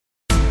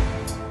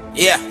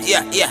Yeah.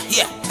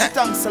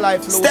 Thanks to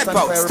life, Step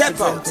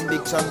out.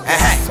 Big Champion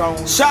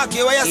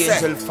Sharky, what you say?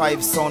 Angel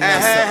 5 sound,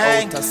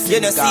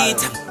 you know, see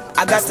it.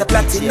 I got the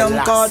platinum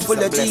card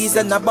full of G's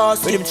and a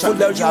boss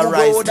full of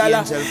euro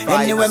dollar.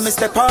 Anyway, me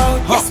step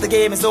out, yes, the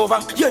game is over.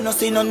 You know,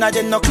 see none of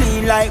them no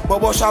clean like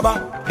Bobo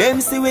Shabba.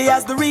 Them see we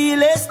as the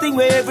realest thing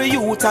where every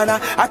youth and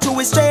I chew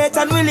it straight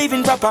and we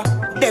living proper.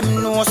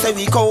 Them know say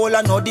we call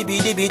and no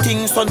dibby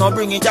things, so no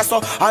bring it just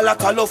so all a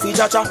call off each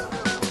other.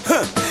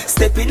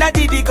 Step in a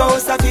the big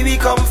house, after we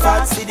come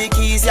fat, see the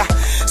keys, yeah.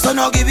 So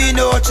no give me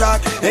no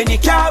chat. Any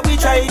car we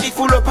try it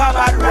full up of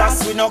bad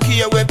rats. We no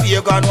care where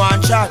pay gun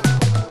one shot.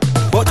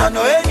 But I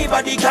know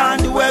anybody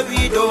can do what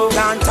we do.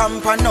 Can't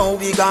tamper now,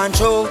 we can't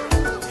show.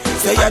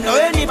 Say I know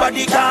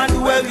anybody can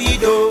do what we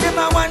do. Them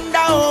I wonder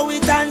how we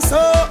dance so.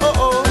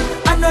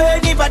 I know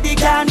anybody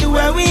can do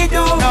what we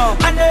do. No.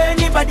 I know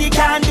anybody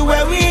can do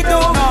what we do.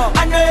 No.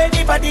 I know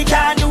anybody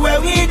can do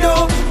what we do.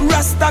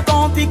 Rasta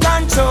can't pick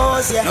and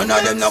choose, yeah. None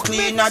of them no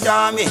cleaner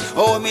than me.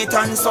 Oh, me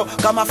tan so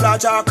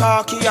camouflage or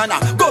khaki and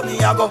go me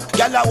a go.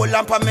 Gyal a hold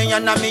on for me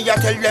and me a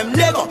tell them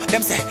lego.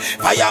 Them say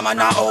fireman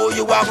a how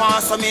you a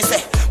want, so me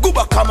say go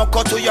back and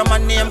cut to your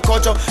man name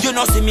Kojo. You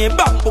know see me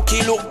back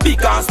bookie look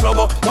big and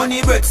slow.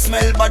 Money bread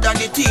smell bad and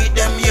the teeth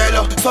them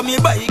yellow. So me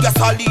buy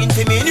gasoline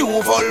for me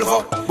new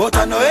Volvo. But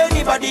I know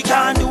anybody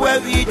can do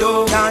what we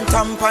do. Can't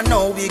tamper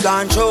now, we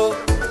gon' show.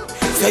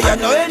 Say I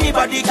know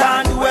anybody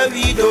can do what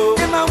we do.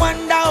 Them I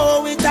wonder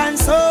how we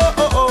dance so.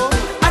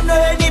 I know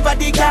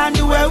anybody can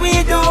do what we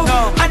do.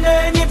 No. I know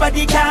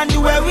anybody can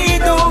do what we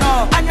do.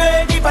 No. I know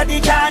anybody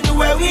can do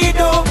what we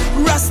do.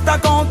 Rasta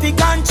gon' pick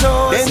and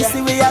choose. Them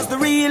see we as the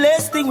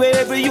realest thing where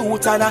every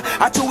youth and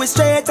I chew it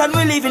straight and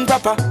we living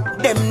proper.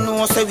 Them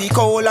know say we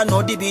call and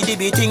no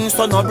dibby things,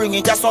 so no bring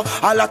it just so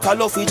all a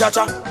call off each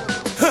other.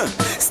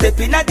 Step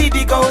in a the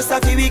big house,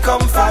 after we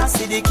come fat,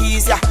 see the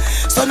keys, yeah.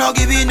 So no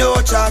give me no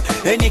chat.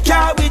 Any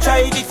car we try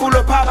it full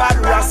up of bad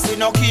rats. We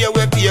no care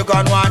where pay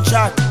gun one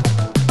shot.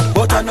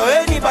 But I know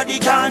anybody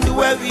can do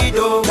what we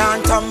do.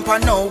 Can't tamper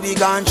now, we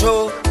gon'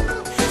 show.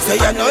 Say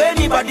I know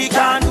anybody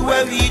can do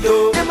what we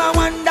do. Them I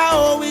wonder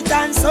how we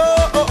dance so.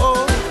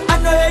 I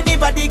know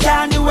anybody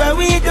can do what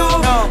we do.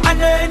 No. I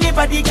know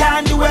anybody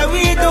can do what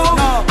we do.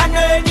 No. I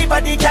know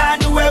anybody can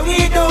do what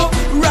we do.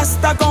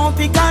 Rasta gon'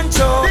 pick and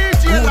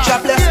choose.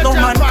 Votg bless no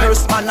man,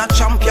 curse man a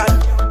champion.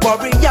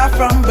 Warrior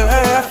from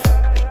birth.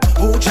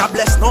 Votg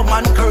bless no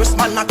man, curse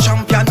man a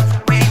champion.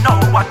 We know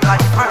what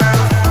life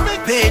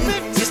worth. Pain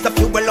is the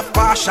fuel of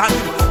passion.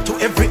 To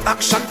every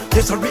action,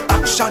 there's a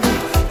reaction.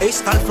 A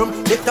stand from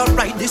make the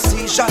right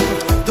decision.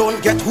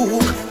 Don't get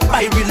hooked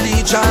by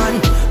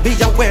religion. Be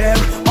aware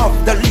of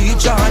the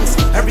legions.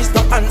 Here is the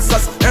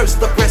answers, here's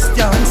the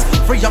questions.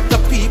 Free up the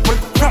people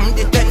from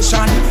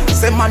detention.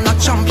 Say man a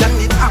champion,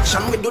 need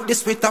action. We do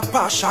this with a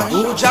passion.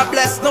 Votg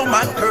bless no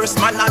man, curse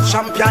man a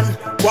champion.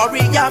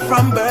 Warrior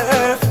from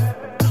birth.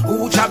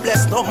 Votg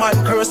bless no man,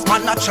 curse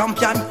man a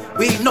champion.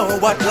 We know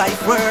what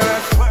life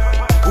worth.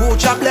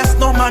 Votg bless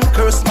no man,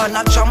 curse man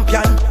a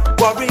champion.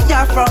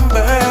 Warrior from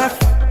birth.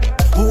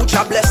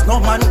 Votg bless no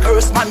man,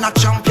 curse man a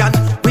champion.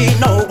 We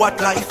know what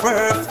life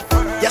worth.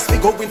 Yes we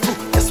going through,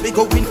 yes we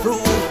going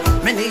through.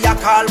 Many a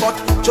call but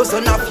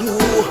chosen a few.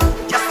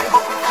 Yes we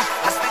going through,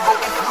 yes we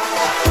going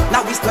through.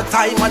 Now is the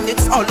time and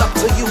it's all up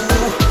to you.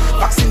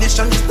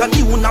 Vaccination is the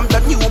new name, the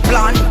new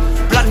plan.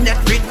 Planet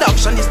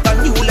reduction is the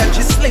new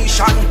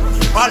legislation.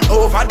 All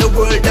over the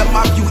world them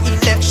a view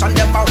election,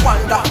 them a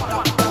wonder.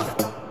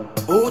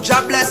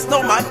 Votg bless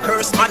no man,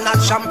 curse man a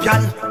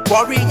champion.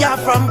 Warrior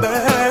from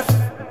birth.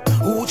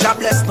 Votg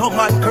bless no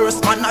man,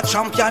 curse man a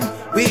champion.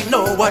 We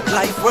know what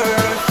life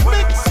worth.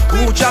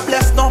 Votg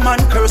bless no man,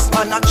 curse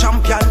man a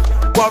champion.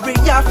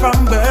 Warrior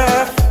from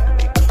birth.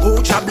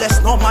 Votg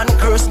bless no man,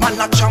 curse man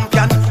a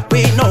champion.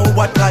 We know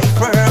what life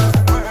worth.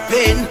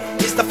 Pain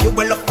is the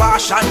fuel of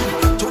passion.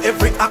 To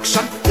every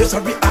action, there's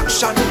a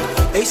reaction.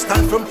 A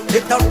stand from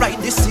make the right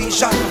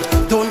decision.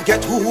 Don't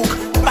get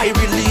hooked by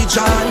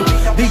religion.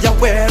 Be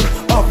aware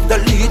of the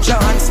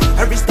legions.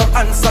 Here is the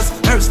answers,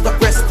 here's the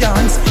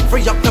questions.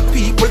 Free up the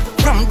people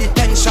from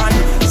detention.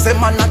 Say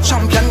man a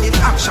champion, need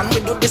action.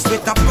 We do this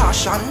with a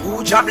passion.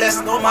 Votg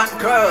bless no man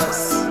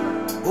curse.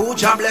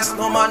 Votg bless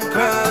no man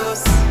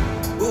curse.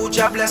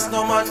 Votg bless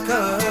no man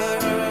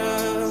curse.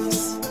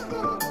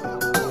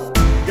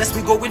 Yes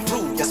we going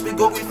through, yes we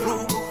going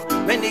through.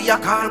 Many a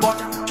call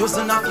but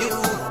chosen a few.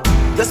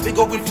 Yes we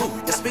going through,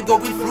 yes we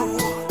going through.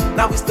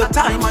 Now is the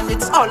time and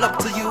it's all up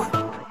to you.